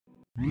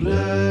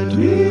Let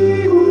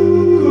me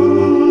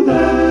Google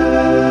that.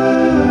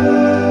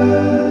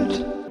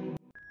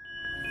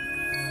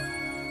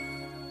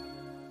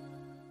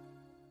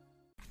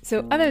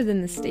 So other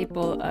than the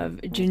staple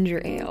of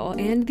ginger ale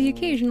and the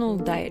occasional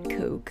Diet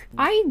Coke,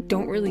 I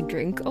don't really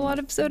drink a lot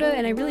of soda,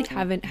 and I really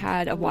haven't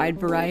had a wide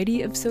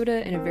variety of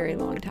soda in a very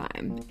long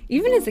time.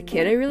 Even as a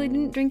kid, I really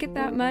didn't drink it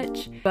that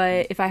much,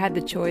 but if I had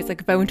the choice, like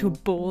if I went to a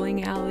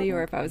bowling alley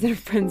or if I was at a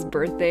friend's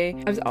birthday,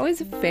 I was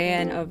always a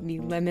fan of the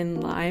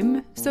lemon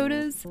lime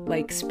sodas,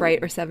 like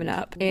Sprite or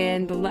 7-Up,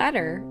 and the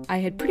latter I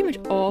had pretty much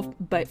all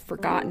but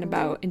forgotten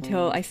about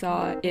until I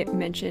saw it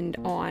mentioned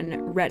on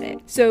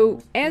Reddit.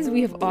 So as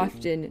we have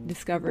often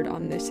discovered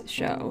on this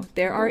show,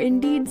 there are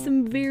indeed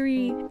some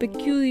very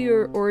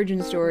peculiar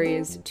origin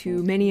stories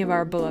to many of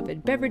our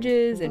beloved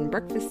beverages and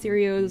breakfast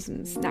cereals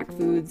and snack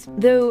foods,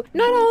 though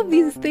not all of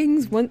these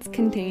things once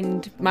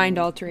contained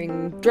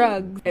mind-altering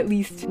drugs, at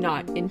least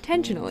not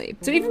intentionally.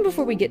 So even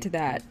before we get to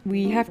that,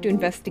 we have to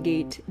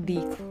investigate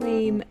the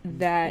claim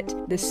that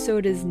the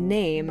soda's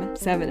name,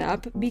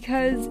 7-Up,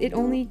 because it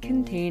only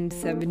contained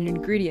 7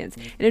 ingredients.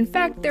 And in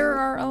fact, there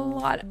are a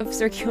lot of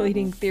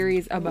circulating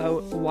theories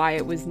about why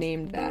it was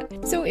named that.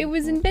 So it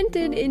was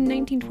invented in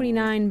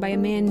 1929 by a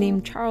man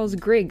named Charles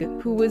Grigg,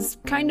 who was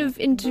kind of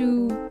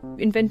into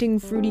inventing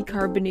fruity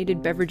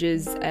carbonated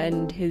beverages,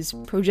 and his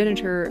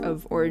progenitor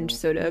of orange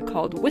soda,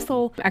 called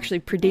Whistle,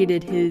 actually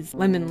predated his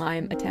lemon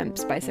lime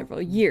attempts by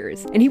several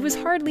years. And he was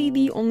hardly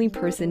the only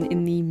person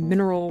in the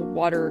mineral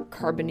water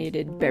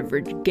carbonated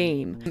beverage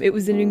game. It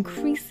was an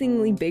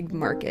increasingly big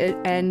market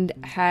and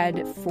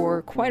had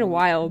for quite a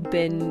while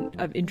been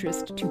of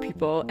interest to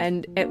people,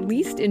 and at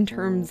least in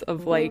terms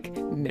of like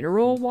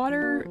mineral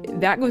water,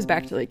 that goes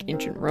back to like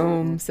ancient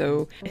Rome,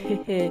 so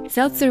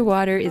seltzer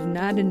water is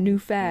not a new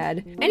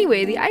fad.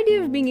 Anyway, the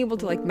idea of being able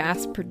to like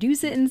mass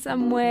produce it in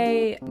some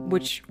way,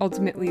 which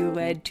ultimately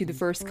led to the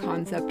first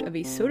concept of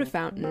a soda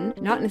fountain,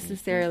 not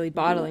necessarily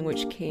bottling,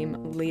 which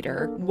came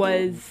later,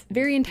 was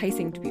very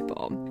enticing to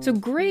people. So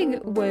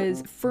Grigg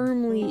was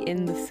firmly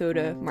in the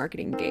soda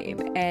marketing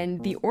game,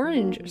 and the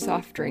orange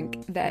soft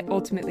drink that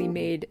ultimately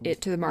made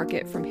it to the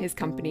market from his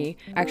company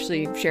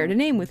actually shared a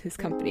name with his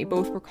company.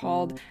 Both were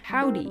called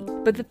Howdy.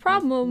 But the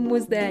problem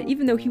was that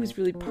even though he was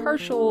really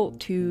partial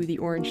to the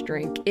orange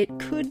drink, it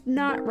could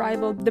not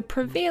rival the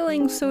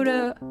prevailing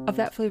soda of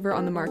that flavor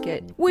on the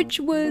market, which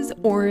was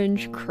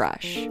Orange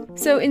Crush.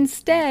 So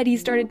instead, he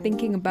started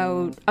thinking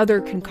about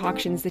other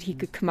concoctions that he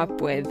could come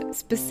up with.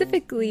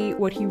 Specifically,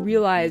 what he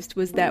realized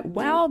was that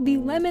while the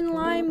lemon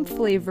lime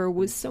flavor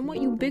was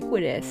somewhat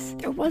ubiquitous,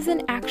 there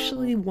wasn't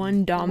actually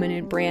one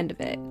dominant brand of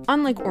it.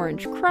 Unlike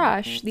Orange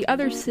Crush, the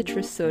other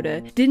citrus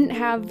soda didn't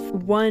have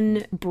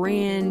one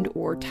brand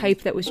or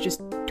type that was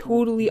just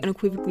totally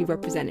unequivocally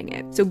representing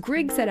it. So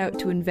Grigg set out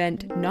to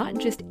invent not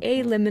just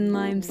a lemon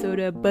lime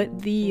soda,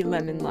 but the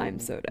lemon lime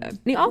soda. And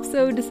he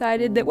also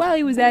decided that while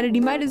he was at it,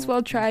 he might as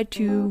well try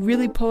to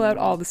really pull out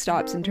all the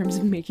stops in terms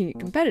of making it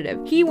competitive.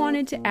 He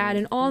wanted to add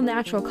an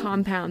all-natural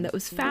compound that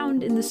was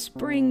found in the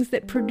springs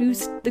that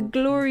produced the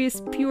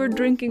glorious pure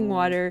drinking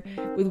water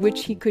with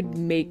which he could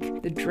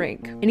make the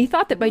drink. And he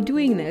thought that by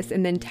doing this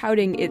and then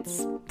touting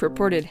its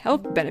purported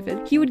health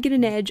benefit, he would get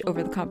an edge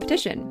over the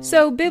competition.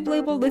 So bib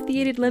label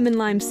lithiated lemon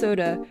lime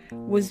soda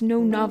was no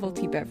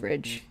novelty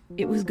beverage.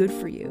 It was good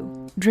for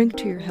you. Drink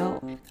to your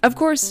health. Of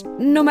course,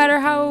 no matter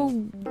how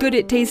good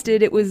it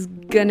tasted, it was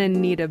gonna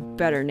need a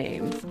better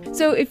name.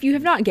 So if you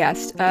have not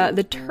guessed,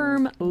 the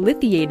term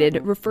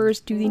lithiated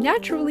refers to the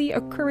naturally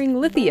occurring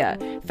lithia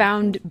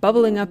found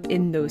bubbling up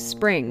in those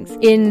springs.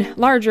 In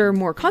larger,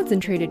 more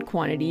concentrated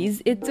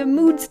quantities, it's a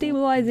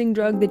mood-stabilizing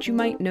drug that you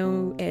might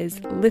know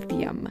as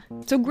lithium.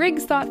 So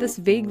Griggs thought this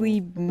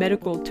vaguely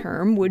medical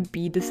term would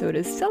be the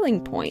soda's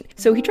selling point.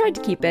 So he tried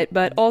to keep it,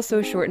 but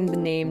also shortened the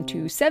name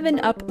to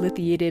 7-Up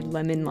lithiated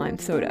lemon lime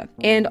soda.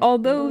 And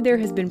although there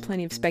has been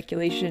plenty of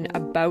speculation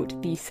about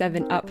the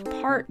 7-Up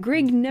part,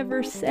 Grigg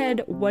never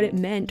said what it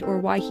meant or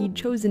why he'd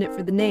chosen it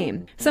for the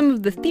name. Some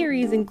of the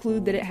theories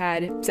include that it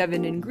had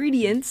 7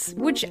 ingredients,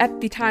 which at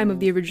the time of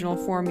the original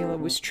formula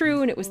was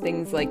true, and it was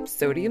things like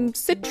sodium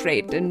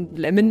citrate and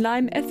lemon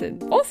lime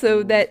essence.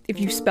 Also, that if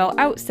you spell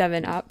out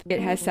 7-Up, it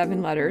has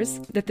 7 letters,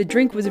 that the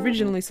drink was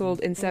originally sold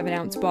in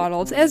 7-ounce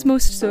bottles, as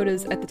most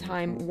sodas at the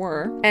time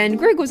were. And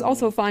Grigg was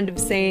also fond of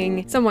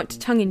saying, somewhat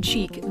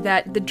tongue-in-cheek,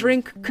 that the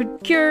drink could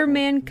cure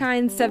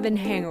mankind's 7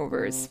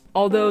 hangovers,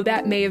 although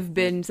that may have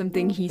been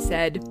something he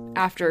said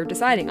after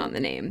deciding on the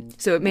name,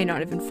 so it may not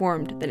have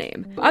informed the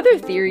name. Other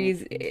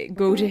theories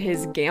go to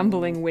his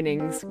gambling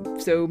winnings,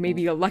 so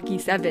maybe a lucky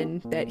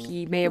 7, that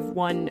he may have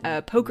won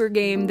a poker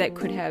game that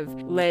could have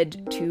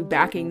led to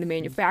backing the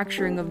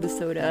manufacturing of the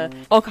soda,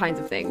 all kinds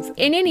of things.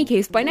 In any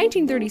case, by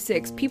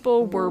 1936,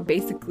 people were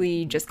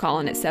basically just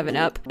calling it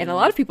 7-Up, and a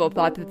lot of people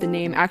thought that the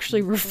name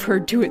actually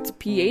referred to its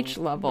pH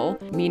level,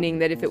 meaning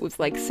that if it was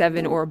like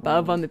 7 or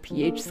above on the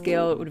pH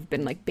scale, it would have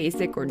been like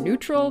basic or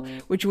neutral,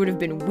 which would have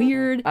been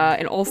weird,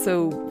 and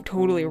also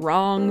totally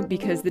wrong,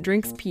 because the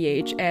drink's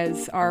pH,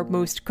 as are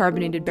most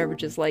carbonated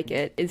beverages like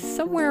it, is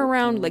somewhere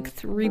around like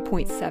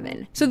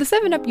 3.7. So the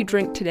 7-Up you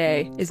drink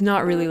today is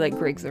not really like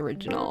Greg's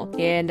original.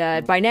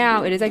 And by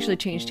now, it has actually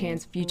changed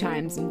hands a few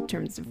times in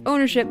terms of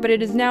ownership, but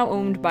it is now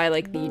owned by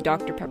like the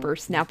Dr. Pepper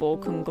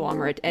Snapple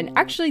conglomerate. And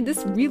actually,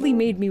 this really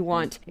made me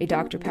want a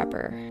Dr.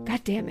 Pepper.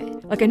 God damn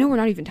it. Like, I know we're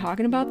not even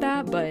talking about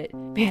that, but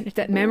man, if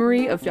that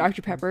memory of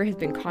Dr. Pepper has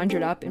been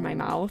conjured up in my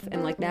mouth,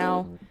 and like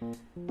now,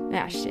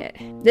 shit.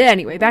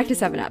 Anyway, back to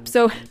 7-Up.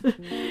 So,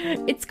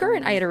 its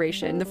current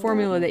iteration, the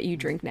formula that you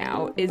drink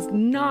now, is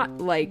not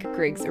like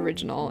Greg's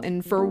original.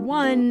 And for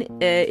one,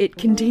 it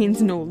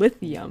contains no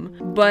lithium.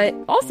 But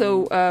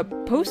also,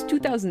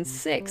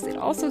 post-2006, it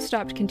also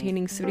stopped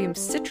containing sodium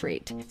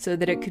citrate so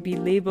that it could be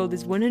labeled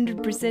as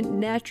 100%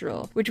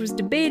 natural, which was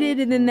debated,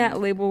 and then that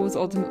label was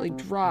ultimately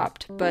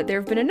dropped. But there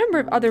have been a number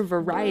of other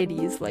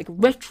varieties like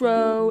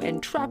retro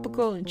and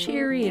tropical and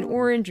cherry and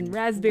orange and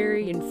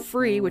raspberry and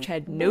free, which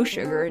had no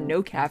sugar and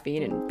no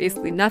caffeine and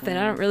basically nothing.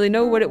 I don't really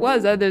know what it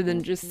was other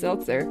than just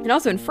seltzer. And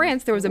also in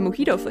France, there was a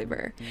mojito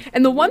flavor.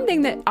 And the one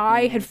thing that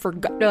I had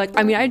forgotten,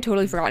 I had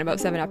totally forgotten about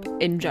 7-Up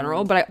in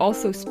general, but I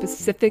also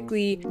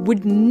specifically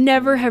would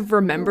never have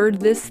remembered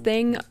this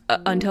thing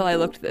until I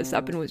looked this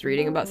up and was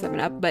reading about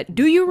 7-Up. But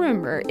do you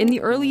remember in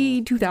the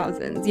early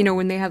 2000s,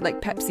 when they had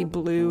like Pepsi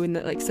Blue and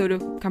the like soda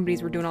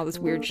companies were doing all this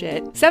weird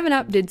shit?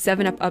 7-Up did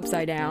 7-Up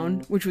upside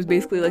down, which was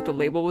basically like the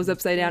label was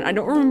upside down. I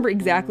don't remember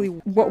exactly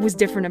what was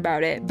different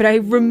about it, but I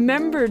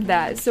remembered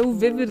that so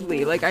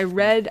vividly. Like, I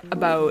read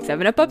about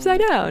 7-Up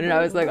upside down and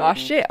I was like, oh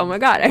shit, oh my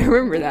god, I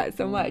remember that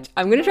so much.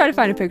 I'm gonna try to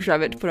find a picture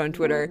of it to put on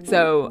Twitter.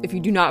 So if you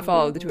do not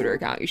follow the Twitter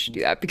account, you should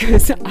do that,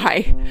 because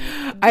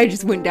I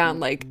just went down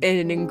like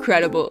an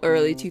incredible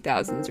early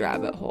 2000s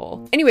rabbit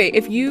hole. Anyway,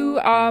 if you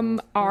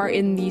are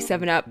in the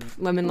 7-Up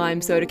lemon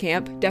lime soda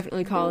camp,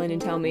 definitely call in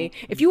and tell me.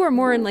 If you are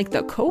more in like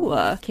the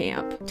cola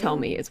camp, tell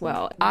me as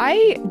well.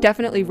 I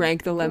definitely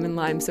rank the lemon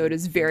lime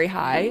sodas very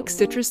high.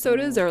 Citrus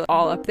sodas are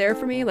all up there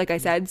for me, like I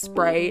said,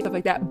 Sprite, stuff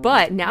like that.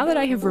 But now that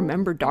I have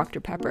remembered Dr.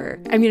 Pepper,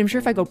 I'm sure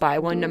if I go buy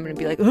one, I'm gonna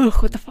be like, ugh,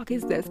 what the fuck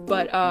is this?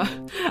 But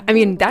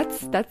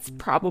that's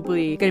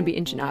probably gonna be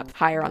inching up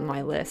higher on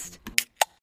my list.